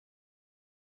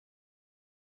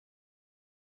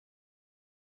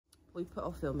We put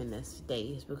off filming this for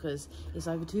days because it's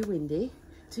either too windy,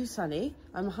 too sunny.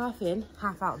 I'm half in,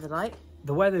 half out of the light.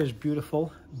 The weather is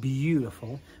beautiful,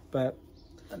 beautiful, but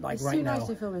like it's right too now. nice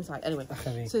to film inside. Anyway,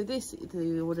 so this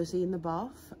you want to see in the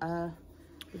bath.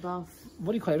 The bath.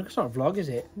 What do you call it? It's not a vlog, is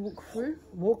it? Walk through.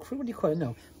 Walk through. What do you call it?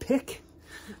 No, pick.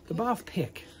 The bath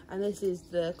pick. And this is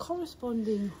the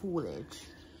corresponding haulage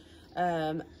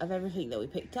of everything that we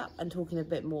picked up, and talking a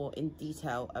bit more in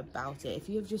detail about it. If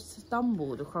you have just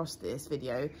stumbled across this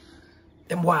video,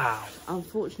 then wow,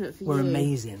 unfortunate for you, we're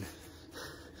amazing.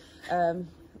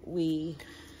 We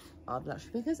are the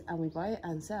luxury pickers, and we buy it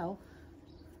and sell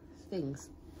things.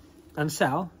 And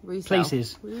sell Resell.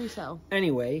 places. We resell.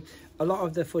 Anyway, a lot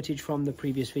of the footage from the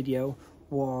previous video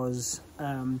was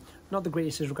not the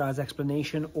greatest as regards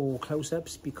explanation or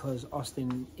close-ups, because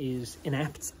Austin is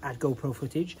inept at GoPro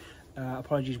footage.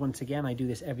 Apologies once again, I do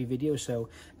this every video, so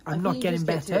I'm not getting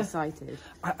better. Get too excited.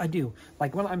 I do.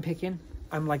 Like when I'm picking,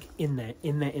 I'm like in there.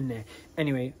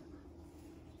 Anyway,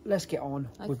 let's get on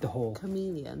like with the haul.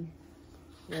 Chameleon.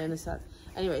 Yeah, in a set.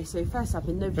 Anyway, so first up,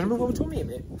 in no Remember what we told me a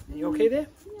bit? Are you okay there?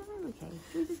 Yeah, I'm okay.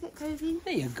 Should we just get cozy?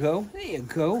 There you go. There you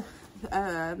go.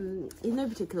 In no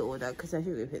particular order, because I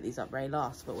think we put these up very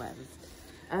last, but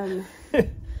whatever.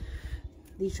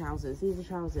 These trousers. These are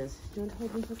trousers. Do you want to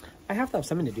hold them for? I have to have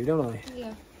something to do, don't I?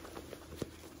 Yeah.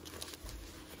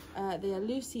 They are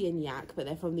Lucy and Yak, but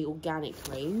they're from the organic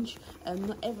range.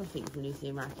 Not everything from Lucy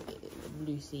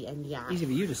and Yak Easy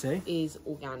for you to say. is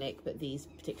organic, but these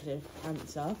particular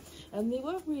pants are. And they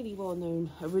were really well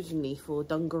known originally for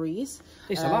dungarees.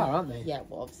 They still are, aren't they? Yeah,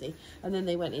 well, obviously. And then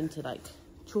they went into like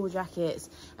chore jackets,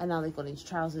 and now they've gone into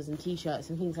trousers and t-shirts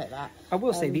and things like that. I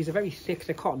will say these are very thick.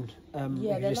 They're cotton.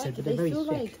 Yeah, they're like, they very feel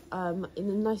thick. like in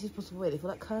the nicest possible way. They feel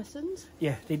like curtains.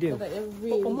 Yeah, they do. Like they're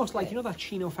really almost like, thick. you know, that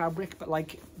chino fabric, but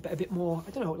like a bit more,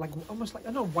 I don't know, like almost like, I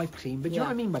don't know, wipe clean, but do you know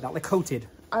what I mean by that? Like coated.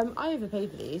 I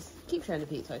overpaid for these. Keep showing the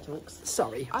pizza talks.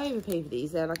 Sorry. I overpaid for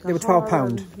these. They're like They were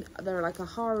 £12. They're like a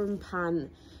harem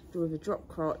pant with a drop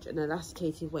crotch and an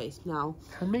elasticated waist. Now,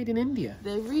 Handmade in India.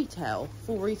 the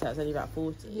full retail is only about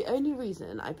 40. The only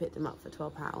reason I picked them up for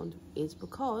 £12 is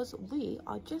because we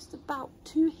are just about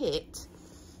to hit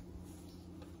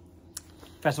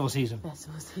Festival season.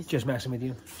 Just messing with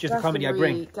you. Just the comedy I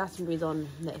bring. Glastonbury's on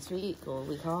next week or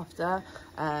week after.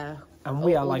 And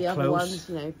we are all like the other close. ones,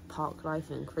 you know, Park Life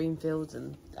and Creamfields,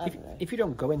 and I don't know. If you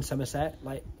don't go in Somerset,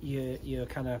 like you're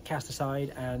kind of cast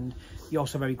aside, and you're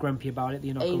also very grumpy about it that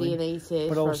you're not alienated going.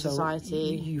 But from also,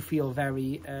 society. you feel very.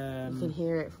 You can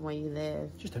hear it from where you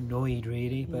live. Just annoyed,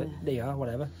 really. But there you are,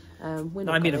 whatever. We're no,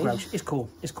 not I'm being a going. grouch. It's cool.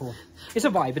 It's cool. It's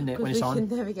a vibe, isn't it, when it's on? We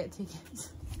can never get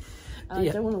tickets. I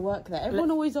don't want to work there.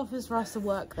 Everyone always offers for us to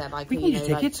work there. Like, we can use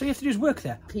tickets, like, so you have to do is work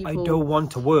there. people, I don't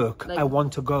want to work. like, I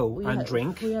want to go and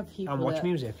drink we have people and watch that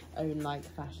music. Own like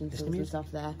fashion stores and stuff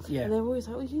there. Yeah. And they're always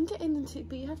like, well, you can get in and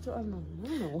but you have to. I don't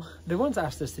know. They once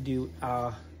asked us to do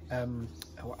our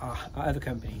other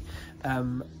company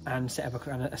and set up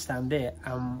a stand there,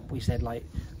 and we said, like,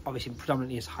 obviously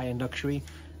predominantly it's high-end luxury,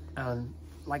 and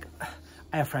like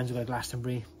I have friends who go to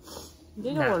Glastonbury.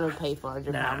 They don't want to pay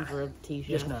 £400 for a t-shirt.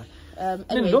 Just nah.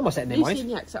 Anyway, no more setting their mind.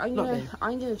 Yeah, so I'm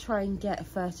gonna try and get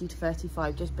 30 to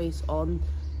 35 just based on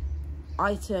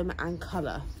item and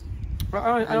colour.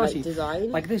 I honestly, like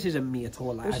design. Like, this isn't me at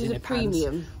all. Like, Which is a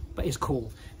premium. But it's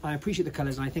cool. I appreciate the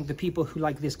colours, and I think the people who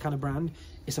like this kind of brand,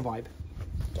 it's a vibe.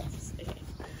 Yes. Okay.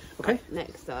 Okay. Right,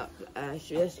 next up, let's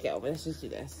just get on. Let's just do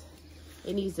this.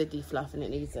 It needs a defluff and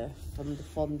it needs a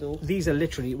fondle. These are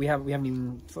literally, we haven't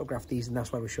even photographed these, and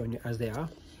that's why we're showing you as they are.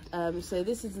 So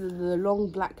this is the long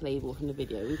black label from the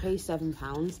video. We pay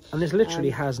 £7. And this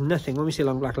literally has nothing. When we say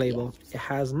long black label, it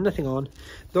has nothing on.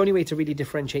 The only way to really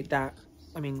differentiate that,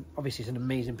 I mean, obviously it's an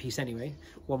amazing piece anyway.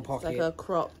 One pocket. It's like a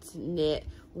cropped knit,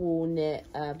 wool knit,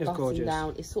 button gorgeous.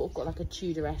 down. It's sort of got like a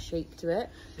Tudor-esque shape to it.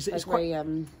 It's quite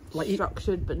very like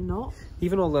structured, but not.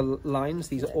 Even all the lines,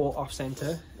 these are all off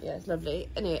centre. Yeah, it's lovely.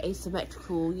 Anyway,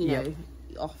 asymmetrical, you know,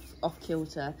 off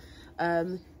kilter.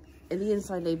 In the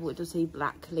inside label, it does say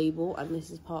black label, and this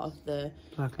is part of the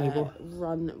black label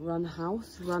run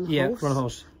house. That's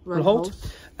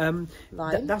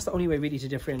the only way really to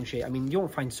differentiate. I mean, you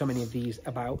won't find so many of these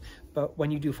about, but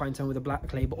when you do find someone with a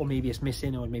black label, or maybe it's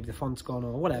missing, or maybe the font's gone,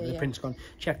 or whatever, the print's gone,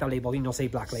 check that label, you'll say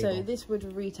black label. So this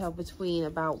would retail between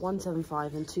about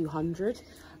 175 and 200.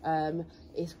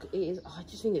 It is. I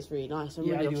just think it's really nice. I'm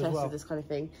really obsessed with this kind of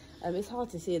thing. It's hard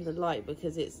to see in the light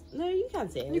because it's you can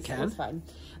see it. It's fun.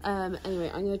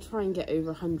 Anyway, I'm going to try and get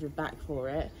over 100 back for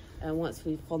it. Once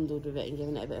we've fondled with it and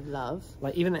given it a bit of love.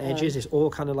 Like, even the edges, it's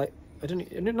all kind of like I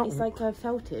don't know. It's like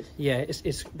felted. Yeah,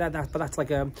 but that's like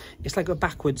a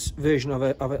backwards version of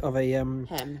a hem.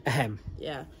 A hem.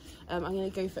 Yeah. I'm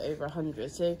going to go for over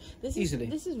 100. So this is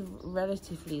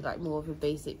relatively like more of a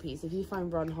basic piece. If you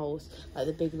find run holes like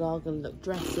the big Lagan look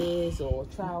dresses or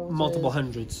trousers, multiple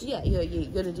hundreds. Yeah, you're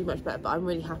going to do much better. But I'm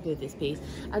really happy with this piece.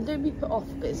 And don't be put off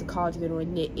if it's a cardigan or a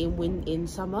knit in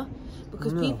summer,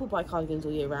 because people buy cardigans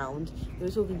all year round. We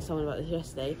were talking to someone about this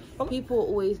yesterday. People are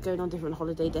always going on different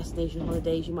destination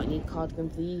holidays. You might need a cardigan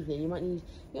for the evening. You might need,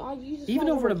 even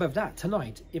over and above that,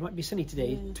 tonight it might be sunny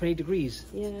today, 28 degrees,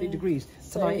 8 degrees.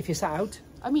 Tonight, if you're sat out.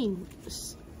 I mean,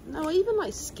 no, even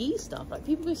like ski stuff. Like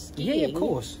people go skiing. Yeah, of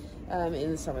course.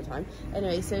 In the summertime.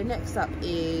 Anyway, so next up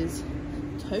is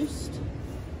toast.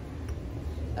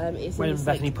 It's when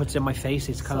Bethany puts it in my face,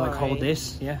 it's kind of like, hold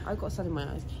this. Yeah. I've got sun in my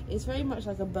eyes. It's very much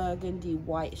like a burgundy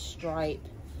white stripe.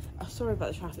 I'm sorry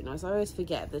about the traffic noise. I always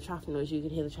forget the traffic noise. You can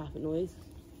hear the traffic noise.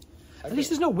 At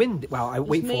least there's no wind. Well, I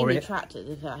wait for it. Tractors,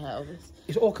 if that helps.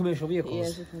 It's all commercial vehicles. Yeah,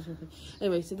 it's all commercial vehicles.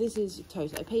 Anyway, so this is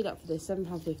toast. I paid up for this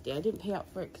 £7.50. I didn't pay up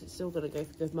for it because it's still going to go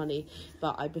for good money,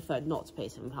 but I prefer not to pay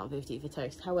 £7.50 for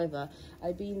toast. However,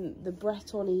 the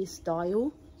Breton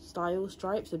style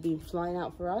stripes have been flying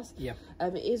out for us. Yeah.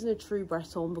 It isn't a true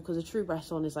Breton, because a true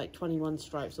Breton is like 21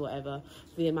 stripes or whatever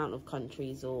for the amount of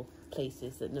countries or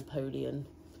places that Napoleon.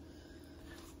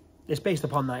 It's based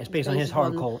upon that. It's based on his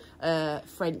horrible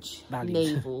French values.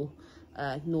 naval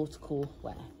nautical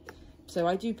wear. So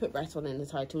I do put Breton in the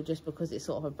title just because it's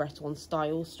sort of a Breton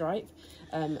style stripe,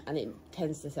 and it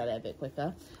tends to sell it a bit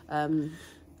quicker.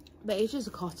 But it's just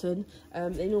a cotton.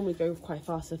 They normally go quite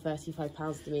fast for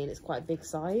 £35 to me, and it's quite a big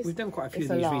size. We've done quite a few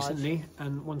of these recently,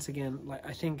 and once again, like,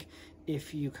 I think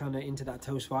if you kind of into that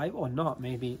toast vibe, or not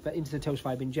maybe, but into the toast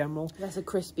vibe in general. That's a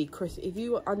crispy. If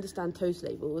you understand toast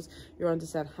labels, you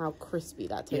understand how crispy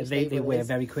that toast label is. They wear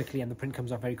very quickly, and the print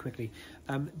comes off very quickly.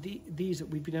 These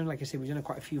we've been doing, like I said, we've done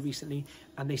quite a few recently,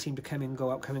 and they seem to come and go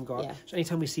out, come and go out. Yeah. So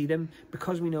anytime we see them,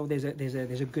 because we know there's a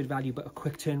good value but a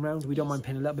quick turnaround, we don't mind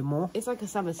paying a little bit more. It's like a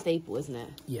summer staple, isn't it?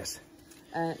 Yes.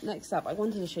 Next up, I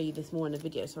wanted to show you this more in the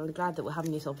video, so I'm glad that we're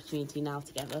having this opportunity now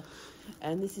together.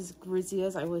 And this is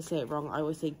Grizzliers. I always say it wrong. I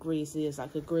always say Grizzliers,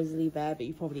 like a grizzly bear, but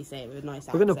you probably say it with a nice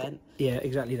accent. Yeah,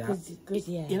 exactly that.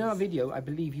 Grizzliers. In our video, I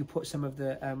believe you put some of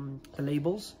the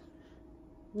labels.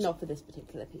 Not for this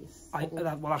particular piece.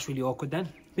 Well, that's really awkward then.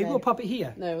 Maybe we'll pop it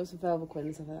here. No, it was a velvet queen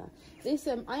and stuff like that. This,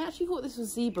 I actually thought this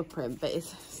was zebra print, but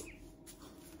it's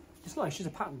not. It's just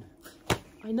a pattern.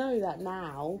 I know that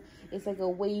now. It's like a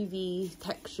wavy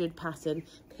textured pattern,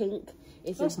 pink.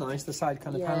 That's nice. The side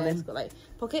kind of paneling. It's got like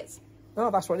pockets.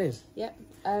 Oh, that's what it is. Yep.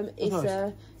 It's nice.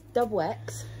 A double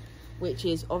X, which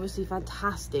is obviously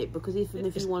fantastic, because even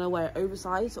if you want to wear it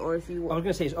oversized, or if you want... I was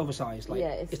going to say it's oversized. Like,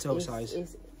 yeah, it's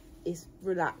oversized. It's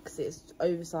relaxed. It's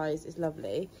oversized. It's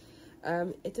lovely. I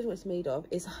don't know what it's made of.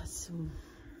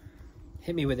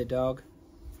 Hit me with it, dog.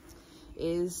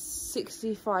 Is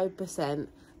 65%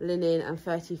 linen and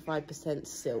 35%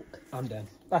 silk. I'm done.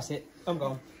 That's it. I'm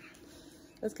gone.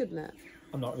 That's good, isn't it?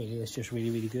 I'm not really. It's just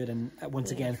really, really good. And once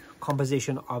again,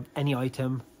 composition of any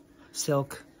item,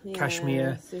 silk,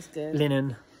 cashmere,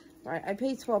 linen. Right, I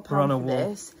paid £12 for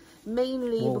this,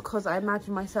 mainly because I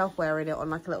imagine myself wearing it on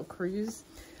like a little cruise.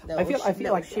 I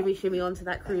feel like shimmy onto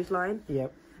that cruise line.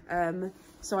 Yep.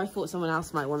 So I thought someone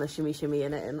else might want to shimmy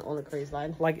in it on the cruise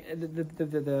line. Like,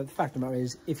 the fact of the matter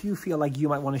is, if you feel like you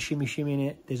might want to shimmy in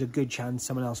it, there's a good chance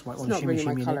someone else might want to shimmy in it. It's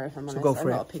not really my colour, if I'm honest. So go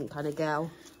for it. I'm not a pink kind of gal.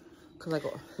 Because I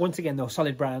got... Once again, though,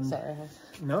 solid brand. Sorry.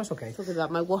 No, it's okay. Talking about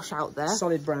my wash out there.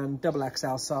 Solid brand, double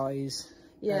XL size.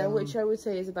 Yeah, which I would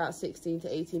say is about 16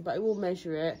 to 18, but I will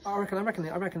measure it. I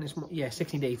reckon it's more,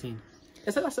 16 to 18.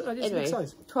 That's anyway,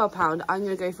 size. £12. I'm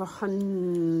going to go for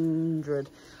 100.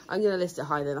 I'm going to list it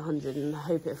higher than 100 and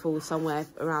hope it falls somewhere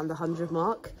around the 100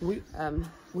 mark.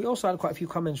 We also had quite a few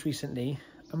comments recently.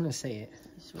 I'm going to say it.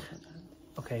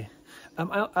 Okay.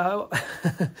 The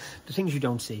things you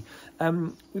don't see.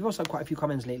 We've also had quite a few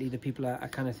comments lately that people are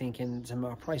kind of thinking some of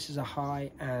our prices are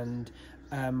high and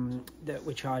that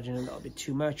we're charging a little bit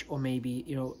too much, or maybe,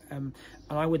 you know, and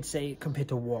I would say compared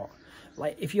to what?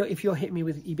 Like, if you're hitting me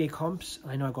with eBay comps,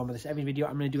 I know I've gone with this every video,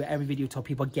 I'm going to do it every video till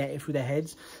people get it through their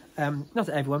heads. Not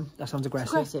to everyone, that sounds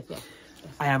aggressive. It's aggressive,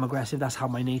 yeah. I am aggressive, that's how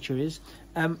my nature is.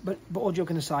 But all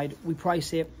joking aside, we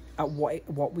price it at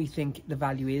what we think the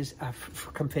value is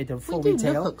compared to full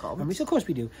retail. Of course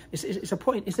we do. It's a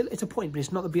point. It's a point, but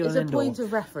it's not the be all and end all. It's a point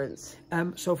of reference.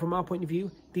 So from our point of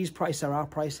view, these prices are our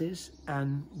prices,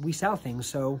 and we sell things.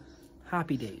 So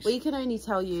Happy days. We can only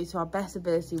tell you to our best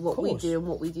ability what we do and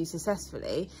what we do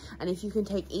successfully. And if you can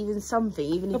take even something,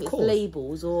 even if it's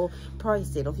labels or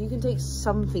pricing, or if you can take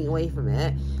something away from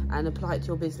it and apply it to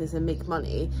your business and make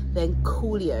money, then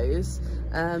coolios.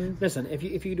 Listen, if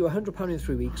you do £100 in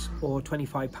 3 weeks or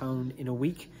 £25 in a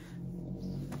week,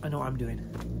 I know what I'm doing.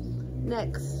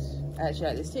 Next. Actually, I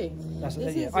like this too.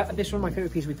 This is one of my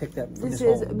favourite pieces we picked up from this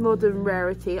is modern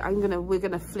rarity. We're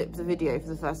gonna flip the video for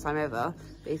the first time ever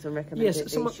based on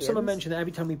recommendations. Yes, someone mentioned that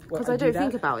every time we because I don't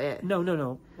think about it.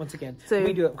 No. Once again, so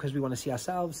we do it because we want to see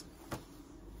ourselves.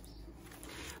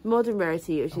 Modern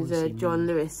rarity, which is a John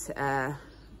Lewis,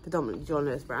 predominantly John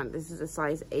Lewis brand. This is a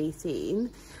size 18.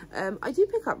 I do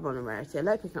pick up modern rarity. I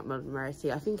like picking up modern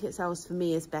rarity. I think it sells for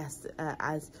me as best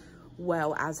as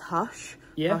well as Hush.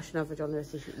 Yeah. Hush and other John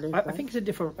Lewis. I think it's a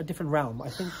different realm. I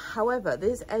think. However,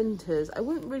 this enters. I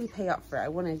wouldn't really pay up for it. I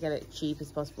want to get it cheap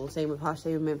as possible. Same with Hush,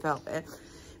 same with Mint Velvet.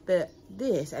 But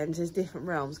this enters different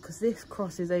realms because this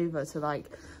crosses over to like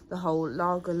the whole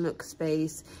Lager look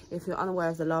space. If you're unaware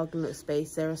of the Lager look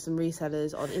space, there are some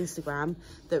resellers on Instagram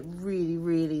that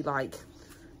really like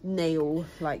nail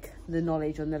like the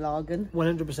knowledge on the Lager.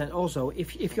 100%. Also,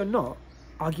 if you're not,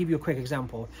 I'll give you a quick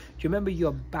example. Do you remember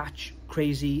your batch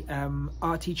crazy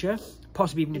art teacher,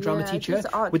 possibly even your drama teacher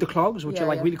with the clogs, which are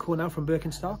like really cool now from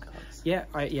Birkenstock? Yeah,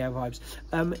 vibes.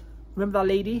 Remember that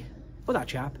lady or that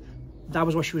chap? That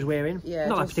was what she was wearing. Yeah,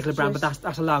 not that particular brand, but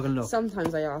that's a Lager look.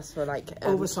 Sometimes I ask for like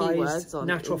oversized, on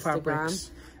natural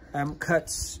Instagram. Fabrics,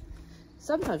 cuts.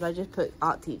 Sometimes I just put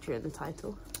art teacher in the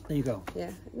title. There you go. Yeah,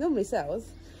 it normally sells.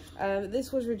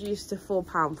 This was reduced to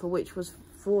 £4, for which was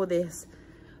for this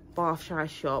Bathshire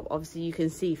shop. Obviously you can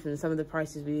see from some of the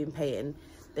prices we've been paying,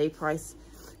 they price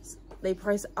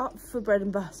up for bread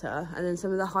and butter, and then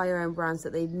some of the higher end brands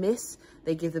that they miss,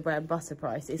 they give the bread and butter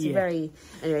price. It's very,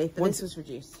 anyway, but this was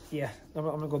reduced. Yeah, I'm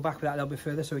gonna go back with that a little bit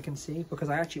further so we can see, because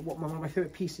I actually, one of my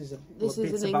favorite pieces of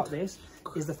bits about this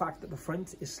is the fact that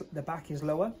the back is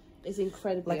lower. It's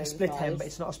incredibly like a split hem, but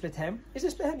it's not a split hem. Is it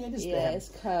a split hem? Yeah, it is split hem. It's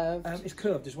curved. It's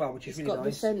curved as well, which is really nice.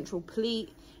 It's got the central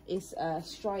pleat. It's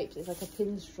striped. It's like a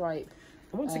pinstripe.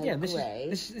 And once again,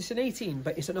 this is an 18,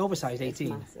 but it's an oversized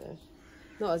 18. It's massive.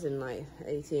 Not as in like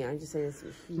 18. I'm just saying it's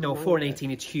huge. No, for an 18,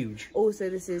 it's huge. Also,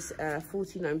 this is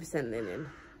 49% linen.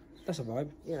 That's a vibe.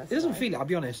 Yeah, it doesn't feel it. I'll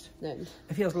be honest. No.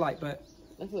 It feels light, but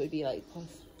I thought it'd be like.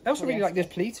 I also really like this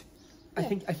pleat. Yeah.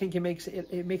 I think it makes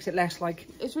it less like.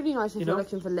 It's really nice if you're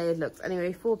looking for layered looks.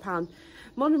 Anyway, £4.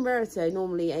 Modern rarity, I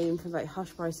normally aim for like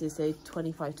Hush prices, say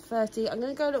 25 to 30. I'm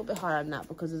going to go a little bit higher than that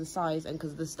because of the size and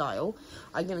because of the style.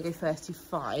 I'm going to go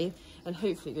 35, and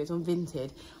hopefully it goes on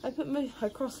Vinted. I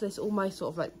cross-list all my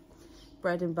sort of like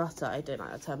bread and butter. I don't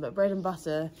like that term, but bread and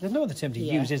butter. There's no other term to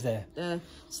use, is there?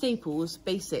 Staples,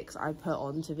 basics, I put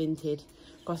on to Vinted,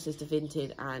 cross-list to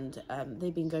Vinted, and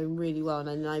they've been going really well.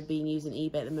 And I've been using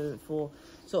eBay at the moment for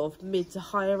sort of mid to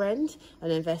higher end, and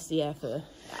then Vestiaire for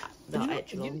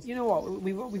you know what,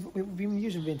 we've been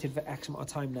using Vinted for X amount of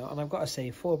time now, and I've got to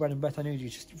say, for bread and butter, I know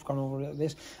you've just gone over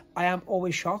this, I am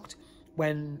always shocked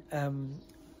when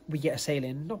we get a sale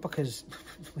in, not because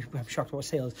I'm shocked about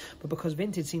sales, but because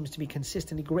Vinted seems to be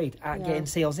consistently great at getting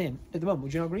sales in at the moment.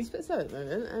 Would you not agree? It's a bit slow at the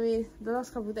moment. I mean, the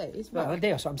last couple of days. But well, a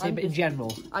day or so, I'm saying, but in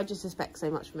general. I just suspect so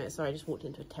much from it. Sorry, I just walked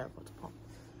into a terrible pot.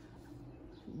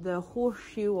 The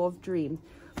Horseshoe of Dreams.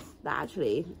 That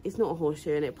actually, it's not a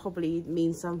horseshoe, and it probably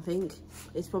means something.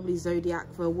 It's probably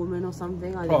zodiac for a woman or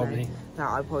something. I don't know. That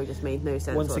I probably just made no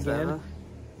sense whatsoever. Again,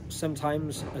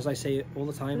 sometimes, as I say all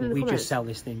the time, we just sell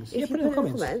these things. If you put it in the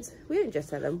comments. We don't just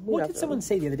sell them. What did someone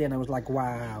say the other day, and I was like,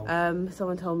 wow.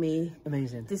 Someone told me.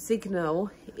 Amazing. The Signal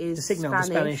is the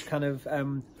Spanish kind of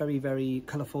very, very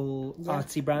colourful,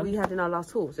 artsy brand. We had in our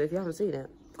last haul, so if you haven't seen it,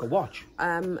 go watch.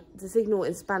 The Signal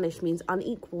in Spanish means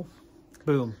unequal.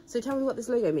 Boom. So tell me what this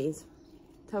logo means.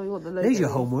 Tell me what the logo There's your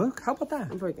means. homework. How about that?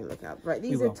 I'm probably going to look it up. Right,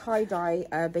 these are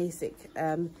tie-dye basic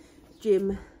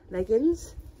gym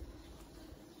leggings.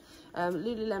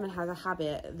 Lululemon has a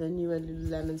habit, the newer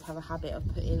Lululemons have a habit of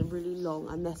putting really long,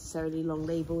 unnecessarily long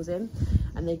labels in,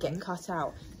 and they get cut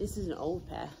out. This is an old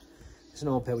pair. It's an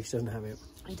old pair which doesn't have it.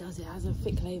 It does. It has a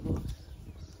thick label.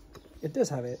 It does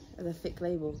have it. It has a thick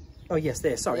label. Oh yes,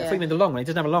 there. Sorry, I thought you meant the long one. It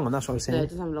doesn't have a long one. That's what I was saying. No, it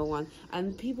doesn't have a long one.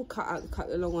 And people cut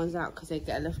the long ones out because they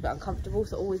get a little bit uncomfortable.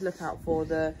 So always look out for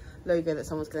the logo that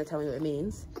someone's going to tell me what it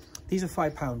means. These are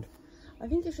 £5. I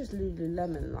think it's just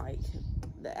Lululemon, like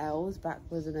the L's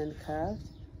backwards and then curved.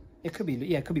 It could be,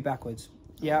 yeah, it could be backwards.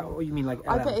 Yeah, or you mean like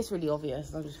LM. I bet it's really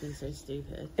obvious. I'm just being so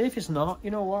stupid. And if it's not,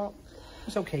 you know what?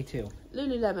 It's okay too.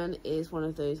 Lululemon is one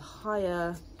of those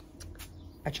higher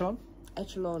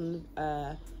echelon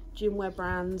gym wear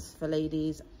brands for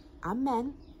ladies and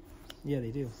men. Yeah,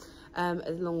 they do.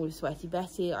 Along with Sweaty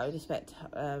Betty, I would expect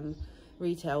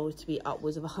retail to be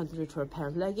upwards of 100 for a pair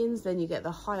of leggings. Then you get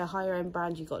the higher end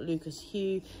brand. You got Lucas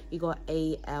Hugh, you got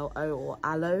ALO or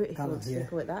Aloe, if you want to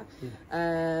call it that.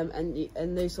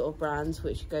 And those sort of brands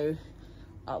which go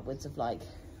upwards of like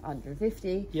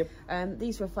 150. Yep.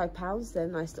 These were £5. They're a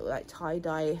nice little like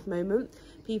tie-dye moment.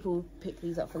 People pick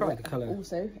these up for the colour.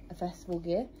 Also a festival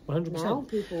gear. 100%. Now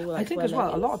people like, I think as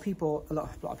well, a lot of people,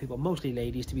 mostly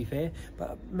ladies to be fair,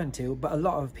 but men too, but a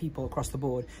lot of people across the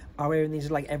board are wearing these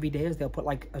like every day. They'll put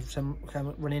like some kind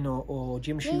of running or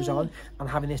gym shoes on and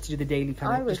having this to do the daily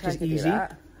kind of just as easy.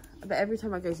 But every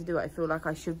time I go to do it, I feel like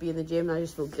I should be in the gym and I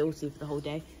just feel guilty for the whole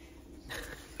day.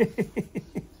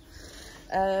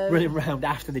 Running around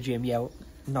after the gym, yeah,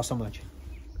 not so much.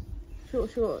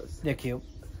 Short shorts. They're cute.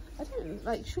 I don't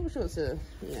like short shorts. Are,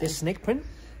 you know, this snake print.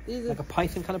 These are like a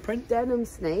python kind of print. Denim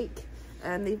snake,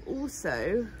 and they've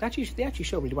also they actually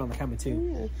show really well on the camera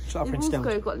too. Yeah. Sort of they've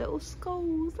also got little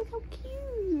skulls. Look how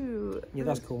cute. Yeah,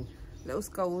 that's cool. Little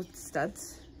skull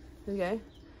studs. There we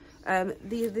go.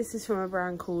 This is from a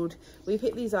brand called. We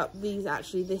picked these up.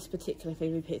 This particular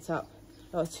thing we picked up.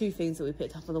 There were 2 things that we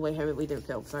picked up on the way home that we didn't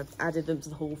film, so I've added them to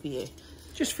the haul for you.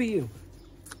 Just for you.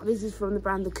 This is from the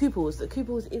brand The Couples. The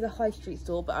Couples is a high street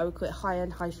store, but I would call it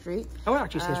high-end high street. I would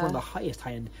actually say it's one of the highest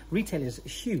high-end. Retail is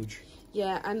huge.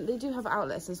 Yeah, and they do have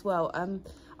outlets as well.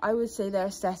 I would say their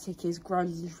aesthetic is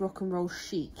grunge, rock and roll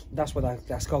chic. That's where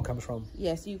that skull comes from.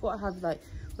 Yeah, so you've got to have like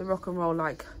the rock and roll,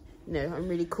 like, you know, I'm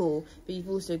really cool, but you've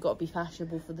also got to be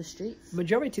fashionable for the streets.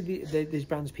 Majority of these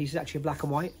brands' pieces actually are black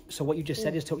and white, so what you just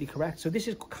said is totally correct. So this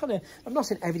is kind of, I'm not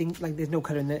saying everything, like there's no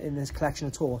colour in this collection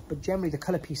at all, but generally the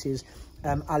colour pieces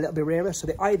are a little bit rarer, so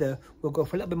they either will go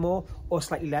for a little bit more or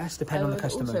slightly less, depending on the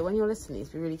customer. Also, when you're listening, you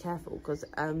need to be really careful, because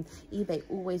eBay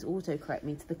always auto-correct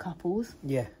me to the couples.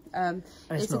 Yeah.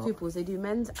 It's the Couples. They do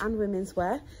men's and women's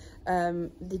wear.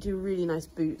 They do really nice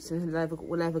boots and leather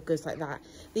goods like that.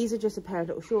 These are just a pair of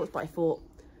little shorts, but I thought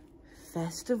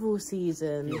festival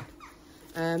season.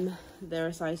 Yeah. They're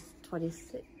a size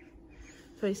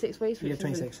 26 waist,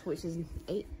 which is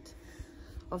 8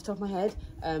 off the top of my head.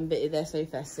 But they're so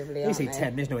festively. They say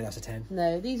 10. There's no way that's a 10.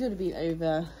 No, these would have been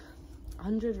over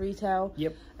 100 retail.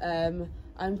 Yep. I'm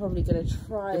probably gonna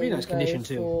try. They're really nice condition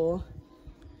too.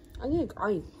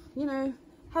 You know,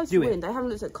 how's the wind? I haven't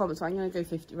looked at comments, so I'm going to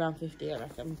go around 50, I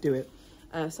reckon. Do it.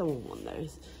 Someone won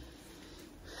those.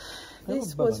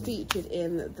 This was featured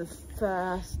in the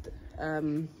first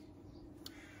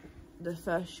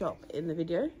shop in the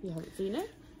video. You haven't seen it?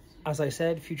 As I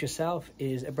said, Future Self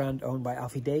is a brand owned by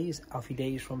Alfie Days. Alfie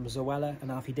Days from Zoella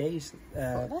and Alfie Days.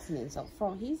 That's an insult.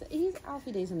 He's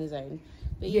Alfie Days on his own.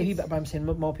 But I'm saying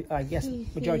more. I guess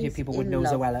majority of people would know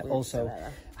Zoella also.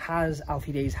 Has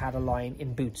Alfie Days had a line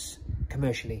in boots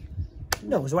commercially?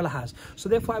 No, Zoella has. So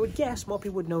therefore, I would guess more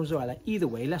people would know Zoella. Either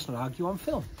way, let's not argue on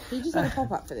film. He just had a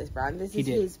pop-up for this brand. This is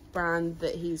his brand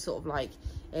that he's sort of like,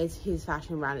 is his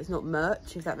fashion brand. It's not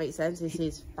merch, if that makes sense. It's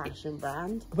his fashion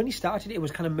brand. When he started, it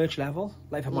was kind of merch level,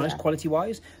 like if I'm honest,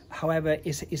 quality-wise. However,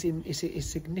 it's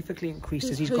significantly increased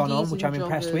as he's gone on, which I'm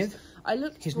impressed with.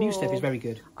 His new stuff is very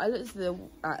good. I looked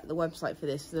at the website for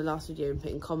this, for the last video, and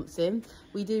putting comps in.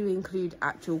 We do include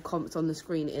actual comps on the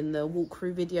screen in the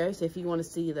walkthrough video, so if you want to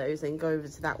see those, then go over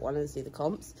to that one and see the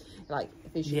comps, like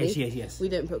visually. Yes. We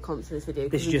don't put comps in this video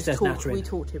because we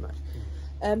talk too much.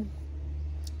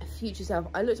 Future Self,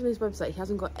 I looked on his website, he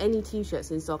hasn't got any t-shirts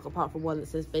in stock apart from one that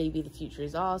says "Baby, the future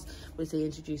is ours," which they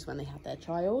introduced when they had their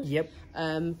child. Yep.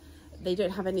 They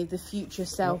don't have any of the Future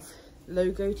Self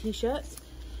logo t-shirts.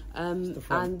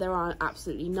 And there are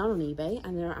absolutely none on eBay,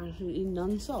 and there are absolutely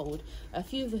none sold. A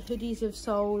few of the hoodies have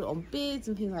sold on bids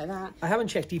and things like that. I haven't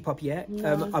checked Depop yet.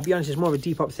 No. I'll be honest, it's more of a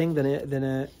Depop thing than a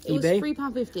eBay. It was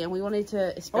 £3.50, and we wanted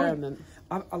to experiment.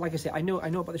 Like I say, I know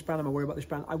about this brand. I'm aware about this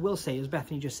brand. I will say, as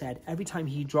Bethany just said, every time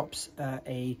he drops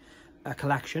a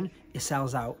collection, it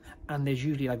sells out, and there's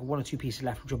usually like 1 or 2 pieces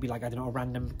left, which will be like, I don't know, a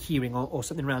random keyring or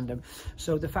something random.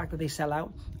 So the fact that they sell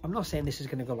out, I'm not saying this is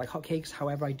going to go like hotcakes.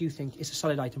 However, I do think it's a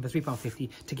solid item for £3.50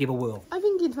 to give a whirl. I'm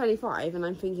thinking 25, and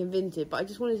I'm thinking vintage, but I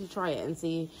just wanted to try it and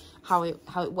see how it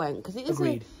went, because it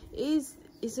is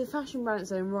it's a fashion brand in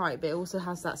its own right, but it also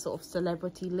has that sort of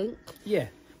celebrity link. Yeah,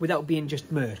 without being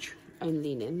just merch. And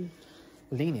lean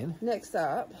in. Next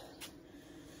up.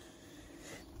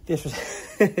 This was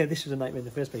a nightmare in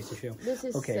the first place to show. This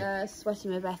is Sweaty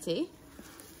My Betty.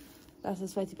 That's a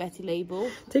Sweaty Betty label.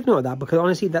 Take note of that, because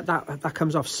honestly, that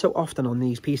comes off so often on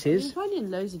these pieces. I'm finding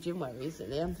loads of gym wear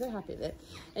recently. I'm so happy with it.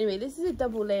 Anyway, this is a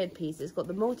double layered piece. It's got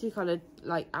the multicolored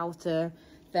like outer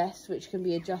vest, which can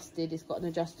be adjusted. It's got an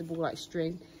adjustable like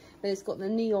string. Then it's got the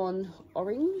neon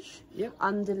orange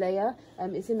underlayer.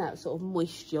 It's in that sort of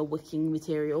moisture wicking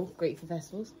material, great for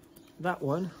festivals. That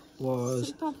one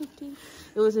was £6.50.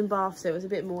 It was in Bath, so it was a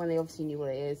bit more, and they obviously knew what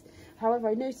it is. However,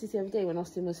 I noticed the other day when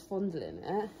Austin was fondling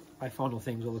it. I fondle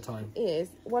things all the time. It's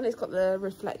got the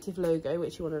reflective logo,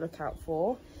 which you want to look out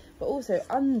for, but also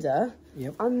under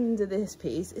this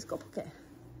piece, it's got a pocket.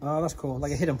 Oh, that's cool.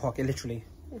 Like a hidden pocket, literally.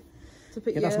 Yeah. To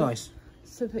put that's nice.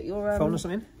 To put your phone or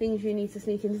something. Things you need to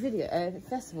sneak into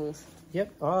festivals.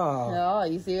 Yep. Oh,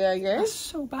 you see where I go? That's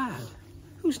so bad.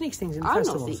 Who sneaks things into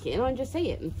festivals? I'm not sneaking. I'm just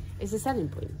saying it's a selling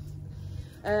point.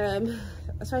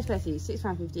 Size 30,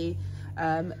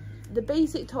 £6.50. The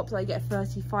basic tops I get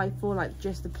 35 for, like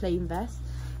just the plain vest.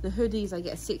 The hoodies I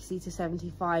get 60 to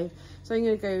 75. So I'm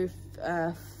gonna go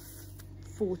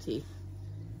 40.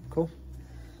 Cool.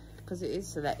 Because it is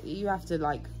select. You have to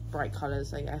like bright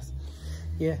colours, I guess.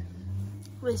 Yeah.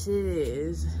 This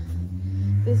is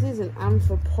an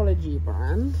Anthropology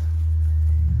brand.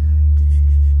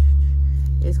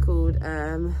 It's called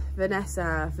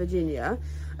Vanessa Virginia.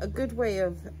 A good way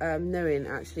of knowing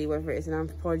actually whether it's an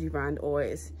Anthropology brand or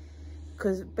it's,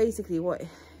 because basically what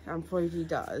Anthropology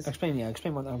does. Explain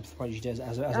what Anthropology does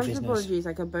as a business. Anthropology is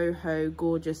like a boho,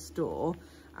 gorgeous store,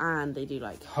 and they do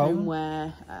like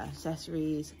homeware,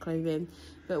 accessories, clothing.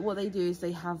 But what they do is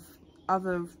they have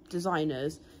other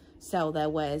designers sell their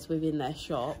wares within their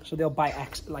shop. So they'll buy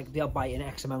in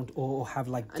X amount, or have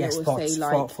like guest spots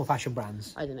for fashion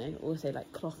brands. I don't know, or say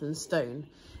like cloth and stone.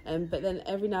 But then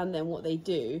every now and then what they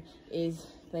do is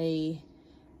they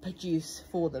produce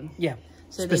for them. Yeah.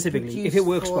 So specifically, if it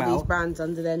works well, these brands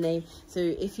under their name. So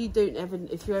if you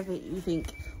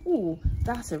think, oh,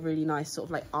 that's a really nice sort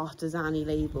of like artisan-y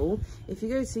label. If you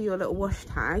go to your little wash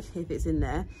tag, if it's in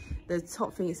there, the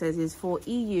top thing it says is for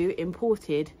EU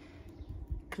imported.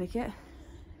 Click it.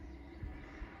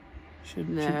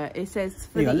 It says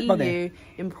for the EU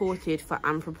imported for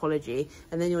Anthropology,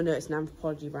 and then you'll know it's an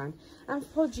Anthropology brand.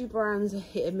 Anthropology brands are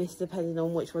hit and miss depending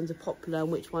on which ones are popular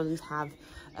and which ones have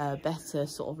better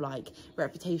sort of like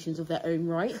reputations of their own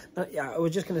right. Yeah, I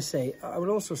was just going to say, I would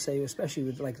also say, especially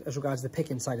with like as regards the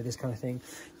picking side of this kind of thing,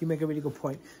 you make a really good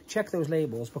point. Check those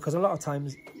labels, because a lot of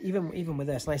times, even with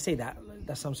this, and I say that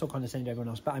sounds so condescending to everyone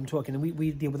else, but I'm talking, and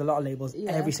we deal with a lot of labels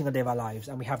every single day of our lives,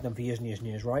 and we have them for years and years and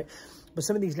years, right? But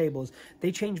some of these labels,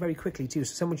 they change very quickly too.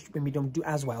 So when we don't do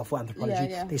as well for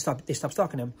Anthropology, they stop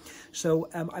stocking them. So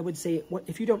I would say,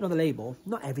 if you don't know the label,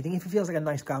 not everything, if it feels like a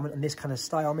nice garment and this kind of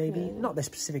style, maybe not this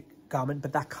specific garment,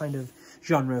 but that kind of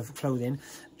genre of clothing,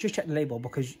 just check the label,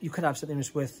 because you could have something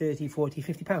that's worth 30, 40,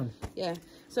 50 pounds. Yeah.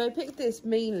 So I picked this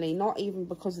mainly not even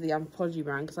because of the Anthropology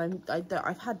brand, because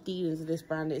I've had dealings with this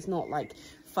brand. It's not like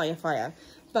fire,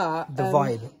 but the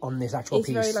vibe on this actual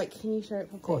piece. It's very like, can you show it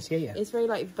properly? Of course, yeah. It's very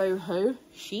like boho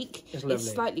chic. It's lovely.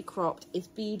 It's slightly cropped. It's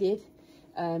beaded.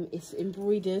 It's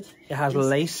embroidered. It has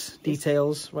lace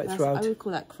details right throughout. I would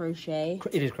call that crochet.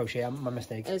 It is crochet, my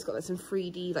mistake. And it's got like some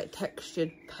 3D like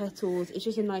textured petals. It's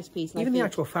just a nice piece. Even the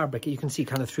actual fabric, you can see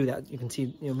kind of through that. You can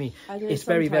see, it's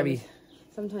very, very.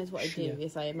 Sometimes what I do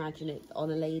is I imagine it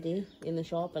on a lady in the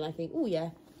shop, and I think, oh yeah.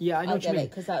 Yeah, I know what you mean.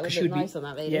 Because that would look nice on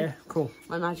that lady. Yeah, cool.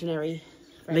 My imaginary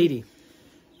friend. Lady.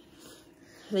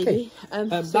 Okay. That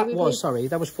was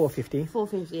 £4.50.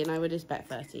 £4.50, and I would expect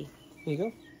 30. There you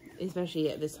go. Especially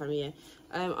at this time of year.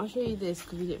 I'll show you this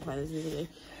because we didn't find this in the video.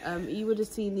 You would have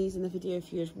seen these in the video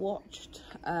if you had watched.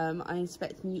 I'm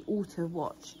expecting you all to have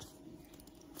watched.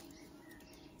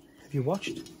 Have you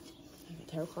watched?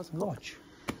 Watch.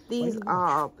 These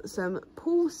are some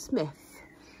Paul Smith.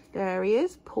 There he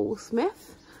is, Paul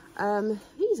Smith.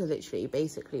 These are literally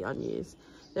basically unused.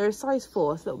 They're a size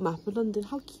 4, it's a little map of London.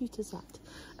 How cute is that?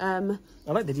 I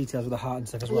like the details with the heart and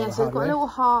stuff as well. Yeah, so it's got a little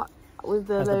heart with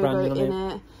the logo in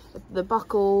it, the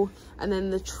buckle, and then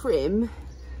the trim.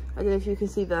 I don't know if you can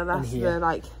see that. That's the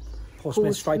like Paul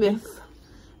Smith striping.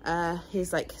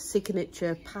 His like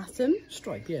signature pattern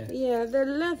stripe. Yeah, they're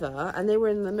leather, and they were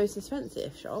in the most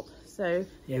expensive shop. So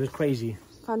yeah, it was crazy.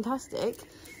 Fantastic.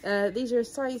 These are a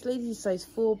ladies size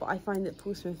 4, but I find that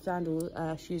Paul Smith sandal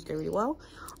shoes go really well.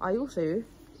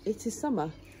 It is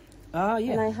summer. Yeah.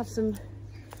 And I have some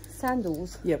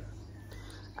sandals. Yep.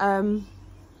 £8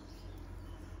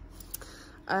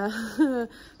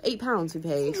 we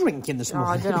paid. Drinking this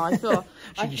morning. I don't know. I feel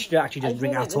she should actually just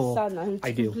drink at all.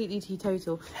 I do. Completely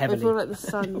teetotal. Heavily. I feel like the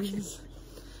sun's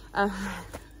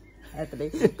heavily,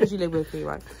 because you live with me,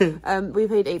 right? We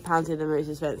paid £8 in the most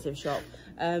expensive shop.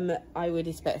 I would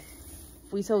expect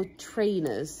we sold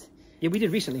trainers. Yeah, we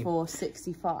did recently for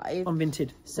 65 on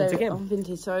Vinted. So on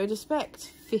Vinted, so I'd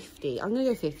expect 50. I'm gonna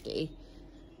go 50.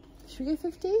 Should we go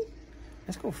 50?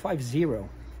 Let's go 50.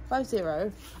 50.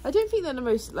 I don't think they're the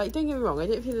most, like, don't get me wrong, I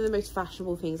don't think they're the most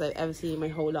fashionable things I've ever seen in my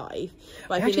whole life.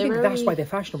 But I actually think that's why they're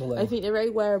fashionable, though. I think they're very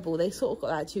wearable. They sort of got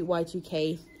that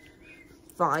Y2K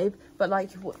vibe, but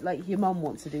like your mum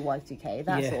wants to do Y2K,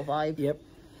 that sort of vibe. Yep.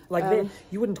 Like,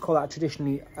 you wouldn't call that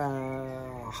traditionally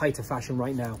height of fashion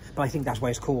right now, but I think that's why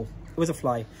it's cool. It was a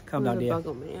fly. Calm down, dear. Bug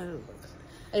on me.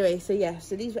 Anyway, so yeah,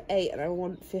 so these were 8 and I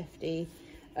want 50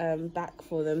 back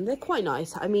for them. They're quite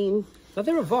nice. I mean, no,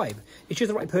 they're a vibe. It's just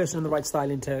the right person and the right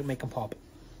styling to make them pop.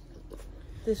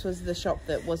 This was the shop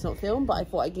that was not filmed, but I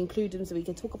thought I'd include them so we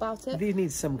could talk about it. These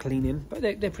need some cleaning, but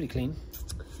they're pretty clean.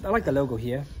 I like the logo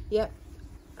here. Yep.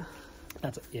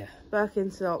 That's it, yeah.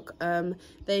 Birkenstock.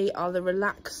 They are the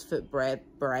relaxed footbed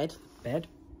bread. Bed?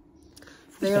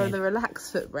 They are the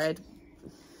relaxed footbed.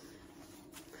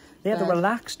 They are the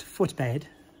relaxed footbed.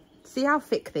 See how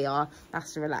thick they are?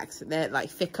 That's the relaxed. They're like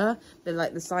thicker. They're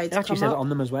like the sides. It actually says it on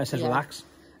them as well. It says relax.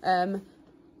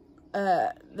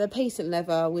 They're patent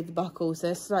leather with the buckles.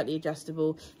 They're slightly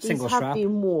adjustable. Single These have strap.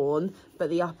 been worn, but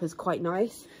the upper's quite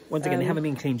nice. Once again, they haven't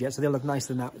been cleaned yet, so they'll look nicer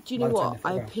than that. Do you know what?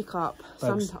 I pick up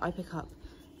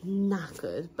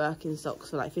knackered Birkenstocks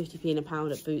for like 50p in a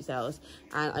pound at boot sales,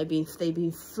 and they've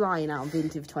been flying out on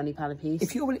vintage £20 a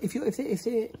piece.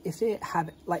 If they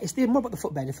have, like, it's more about the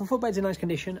footbed. If the footbed's in nice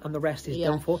condition and the rest is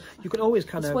done for, you can always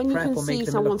kind of prep or make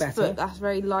them look better. Foot, that's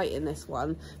very light in this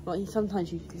one, but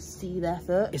sometimes you can see their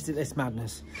foot. It's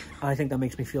madness, and I think that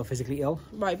makes me feel physically ill.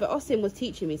 Right, but Austin was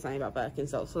teaching me something about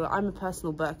Birkenstocks, so I'm a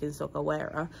personal Birkenstock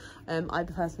wearer. I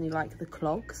personally like the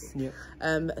clogs. Yeah.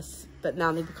 But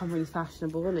now they've become really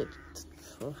fashionable and it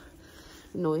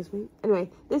annoys me.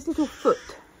 Anyway, this little foot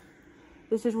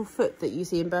that you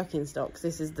see in Birkenstocks,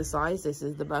 this is the size, this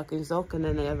is the Birkenstock, and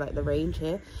then they have like the range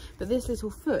here. But this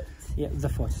little foot. Yeah, the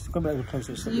foot. Go a bit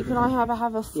closer. So you can either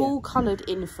have a full coloured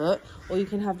in foot, or you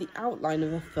can have the outline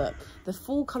of a foot. The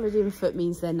full coloured in foot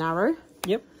means they're narrow.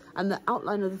 Yep. And the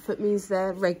outline of the foot means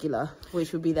they're regular,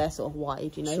 which would be their sort of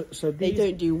wide, you know. So they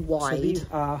don't do wide. So these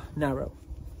are narrow.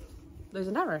 Those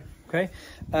are narrow. Okay.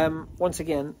 Once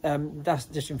again, that's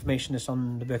just information that's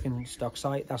on the Birkenstock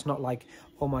site. That's not like,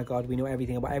 oh my God, we know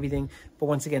everything about everything. But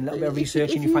once again, a little bit of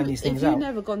research and you find these things out. If you've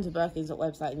never gone to Birkenstock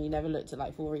website and you never looked at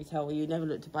like full retail, or you never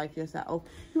looked to buy for yourself,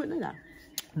 you wouldn't know that.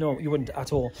 No, you wouldn't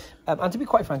at all. And to be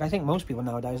quite frank, I think most people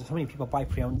nowadays, how many people buy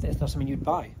pre-owned, it's not something you'd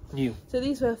buy new. So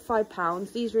these were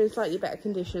 £5. These were in slightly better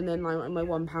condition than my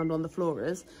 £1 on the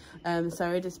Florers. So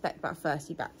I'd expect about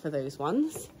 30 back for those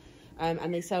ones.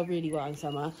 And they sell really well in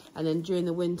summer. And then during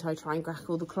the winter, I try and crack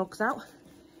all the clogs out.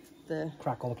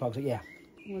 Crack all the clogs out, yeah.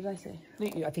 What did I say?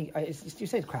 I think, you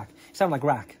say crack. It sounds like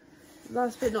rack.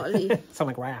 Last but not least. Sound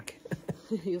like rack.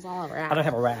 He was all rack. I don't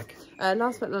have a rack.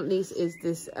 Last but not least is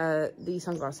these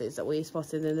sunglasses that we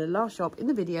spotted in the last shop in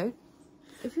the video.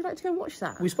 If you'd like to go and watch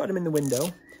that. We spotted them in the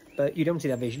window, but you don't see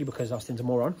that visually because Austin's a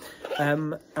moron.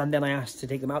 And then I asked to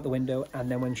take them out the window, and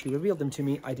then when she revealed them to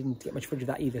me, I didn't get much footage of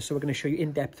that either. So we're going to show you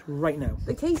in depth right now.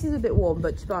 The case is a bit warm,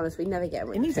 but to be honest, we never get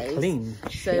them. It needs a clean.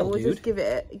 So we'll just give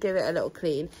it a little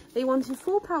clean. They wanted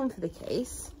 £4 for the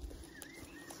case.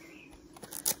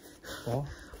 What?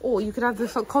 Or you could have the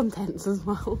contents as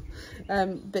well.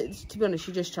 But to be honest,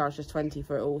 she just charged us 20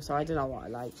 for it all, so I don't know what I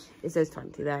like. It says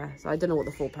 20 there, so I don't know what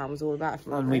the £4 was all about.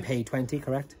 And we paid 20,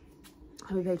 correct?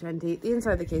 And we paid 20. The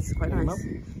inside of the case is quite nice.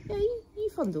 Yeah, you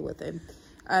fondle with them.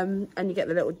 And you get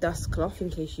the little dust cloth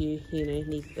in case you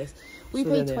need this. We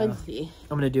paid 20.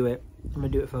 I'm going to do it.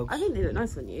 Folks. I think they look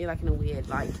nice on you, like in a weird,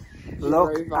 like,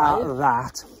 look at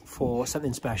that for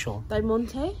something special.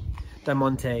 Diamante.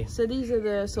 So these are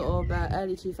the sort of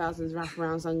early 2000s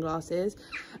wraparound sunglasses.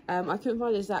 I couldn't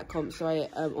find exact comps, so I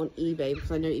on eBay,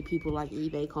 because I know people like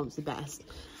eBay comps the best.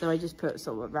 So I just put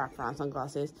sort of wraparound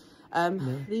sunglasses.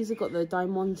 These have got the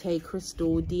Diamante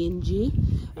Crystal D&G,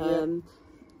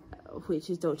 which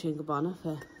is Dolce & Gabbana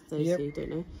for those who don't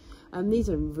know.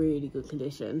 These are in really good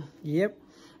condition. Yep.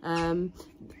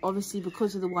 Obviously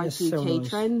because of the Y2K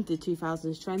trend, the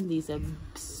 2000s trend, these are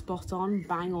spot on,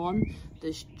 bang on,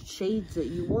 the shades that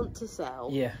you want to sell.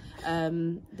 Yeah.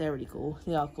 They're really cool.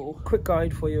 They are cool. Quick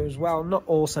guide for you as well. Not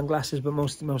all sunglasses, but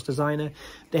most designer.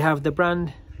 They have the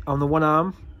brand on the one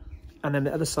arm, and then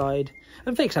the other side.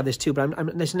 And fakes have this too, but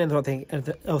there's another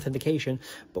authentication.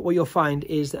 But what you'll find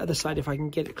is the other side, if I can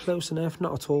get it close enough,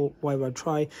 not at all, why would I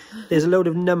try? There's a load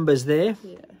of numbers there.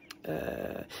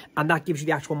 Yeah. And that gives you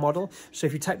the actual model. So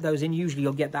if you type those in, usually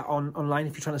you'll get that online.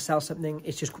 If you're trying to sell something,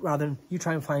 it's just rather than you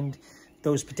try and find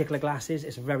those particular glasses,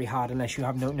 it's very hard unless you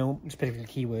have no specific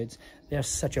keywords. They're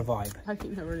such a vibe. I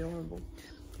think they're really horrible.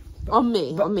 On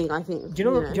me, I think. Do you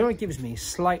know what it gives me?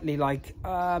 Slightly like,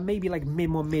 maybe like mid,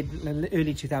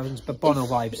 early 2000s, but Bono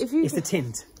vibes. It's the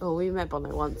tint. Oh, we met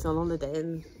Bono once on holiday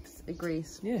in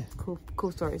Greece. Yeah.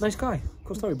 Cool stories. Nice guy.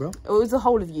 Cool story, bro. It was the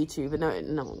whole of YouTube, but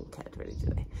no one cared really,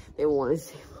 did they? They all wanted to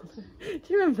see Bono. Do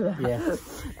you remember that? Yeah.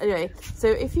 Anyway, so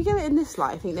if you get it in this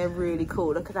light, I think they're really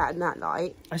cool. Look at that in that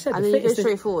light. I said, and then you go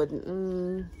straight forward.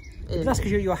 That's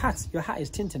because your hat is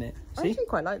tinting it. See? I actually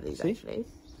quite like these, actually.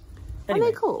 Anyway,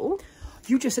 are they cool?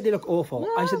 You just said they look awful.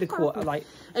 Yeah, I said they're cool. Like,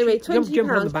 anyway,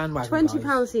 £20.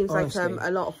 £20 seems like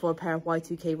a lot for a pair of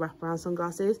Y2K wraparound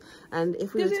sunglasses. And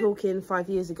if we were talking 5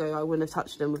 years ago, I wouldn't have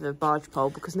touched them with a barge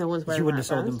pole because no one's wearing. You wouldn't have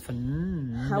sold them for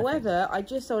nothing. However, I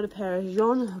just sold a pair of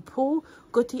Jean-Paul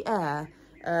Gaultier,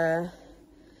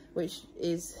 which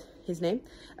is his name.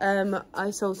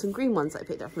 I sold some green ones that I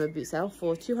picked up from a boot sale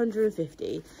for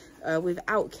 $250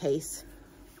 without case,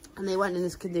 and they weren't in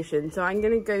this condition. So I'm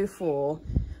going to go for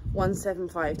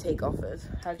 175 take offered.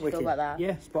 How do you feel about that?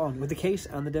 Yeah, spot on. With the case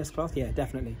and the desk cloth, yeah,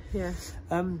 definitely. Yeah.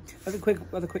 Other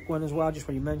quick one as well, just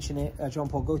when you mention it,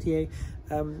 Jean-Paul Gaultier.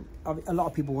 A lot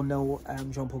of people will know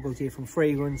Jean-Paul Gaultier from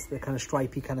fragrance, the kind of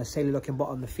stripy, kind of sailor looking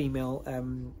bottle, the female,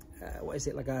 what is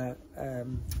it, like a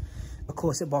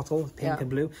corset bottle, pink and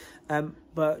blue.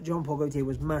 But Jean-Paul Gaultier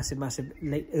was massive,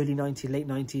 early 90s, late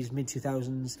 90s, mid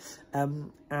 2000s.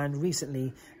 And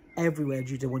recently, everywhere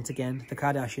due to, once again, the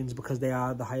Kardashians, because they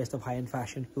are the highest of high-end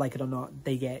fashion, like it or not,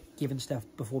 they get given stuff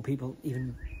before people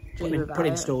even put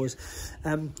in stores.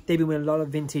 They've been wearing a lot of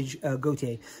vintage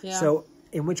Gaultier. Yeah. So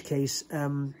in which case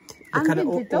and kind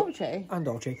of Dolce. And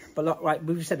Dolce. But look, right,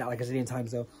 we've said that like a zillion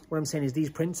times though. What I'm saying is these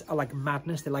prints are like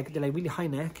madness. They're like really high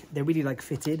neck. They're really like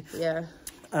fitted. Yeah.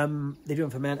 They do them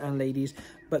for men and ladies.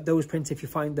 But those prints, if you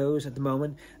find those at the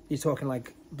moment, you're talking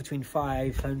like between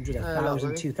 500,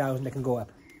 1,000, 2,000. They can go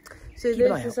up. So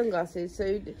there's the sunglasses.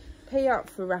 So pay up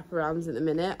for wraparounds at the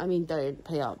minute. I mean, don't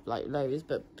pay up like loads,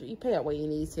 but you pay up where you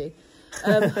need to.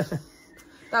 That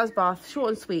was Bath. Short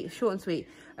and sweet.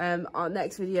 Our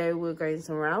next video, we're going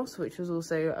somewhere else, which was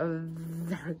also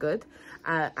very good.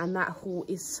 And that haul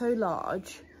is so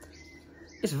large.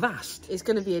 It's vast. It's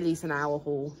going to be at least an hour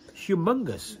haul.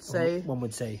 Humongous, so one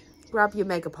would say. Grab your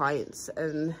mega pints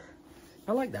and...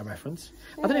 I like that reference.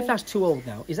 Yeah. I don't know if that's too old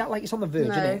now. Is that like it's on the verge?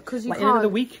 No, because you like can't. In another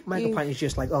week, mega pint is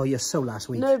just like, oh, you're so last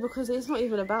week. No, because it's not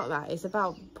even about that. It's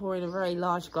about pouring a very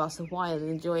large glass of wine and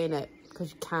enjoying it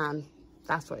because you can.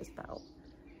 That's what it's about.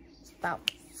 It's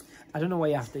about. I don't know why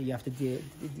you have to do,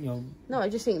 you know. No, I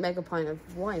just think mega pint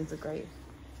of wines are great.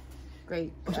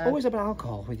 It's always about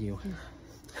alcohol with you.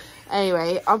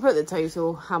 Anyway, I'll put the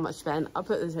total, how much spent. I'll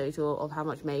put the total of how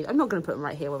much made. I'm not going to put them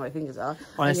right here where my fingers are.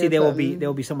 Honestly, there will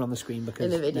be somewhere on the screen because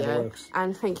in the video. It never works.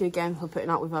 And thank you again for putting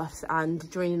up with us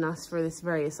and joining us for this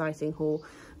very exciting haul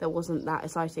that wasn't that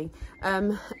exciting.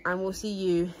 And we'll see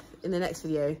you in the next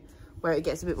video where it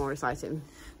gets a bit more exciting.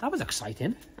 That was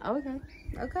exciting. Oh, okay.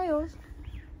 Okay, Oz.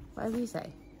 Whatever you say. Do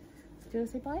you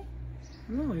want to say bye?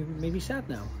 No, you made me sad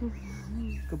now.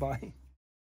 Goodbye.